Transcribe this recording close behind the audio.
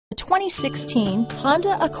2016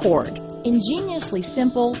 Honda Accord. Ingeniously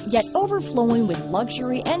simple, yet overflowing with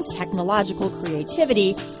luxury and technological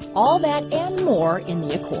creativity, all that and more in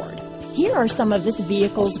the Accord. Here are some of this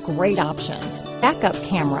vehicle's great options: backup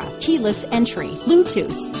camera, keyless entry,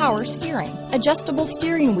 Bluetooth, power steering, adjustable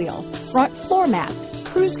steering wheel, front floor mat,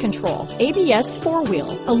 cruise control, ABS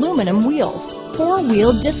 4-wheel, aluminum wheels,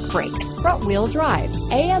 4-wheel disc brakes, front wheel drive,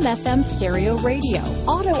 AM/FM stereo radio,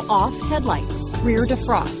 auto off headlights, rear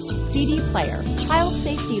defrost, CD player, child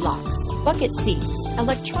safety locks, bucket seats,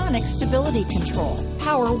 electronic stability control,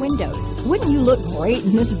 power windows. Wouldn't you look great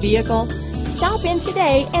in this vehicle? Stop in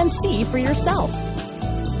today and see for yourself.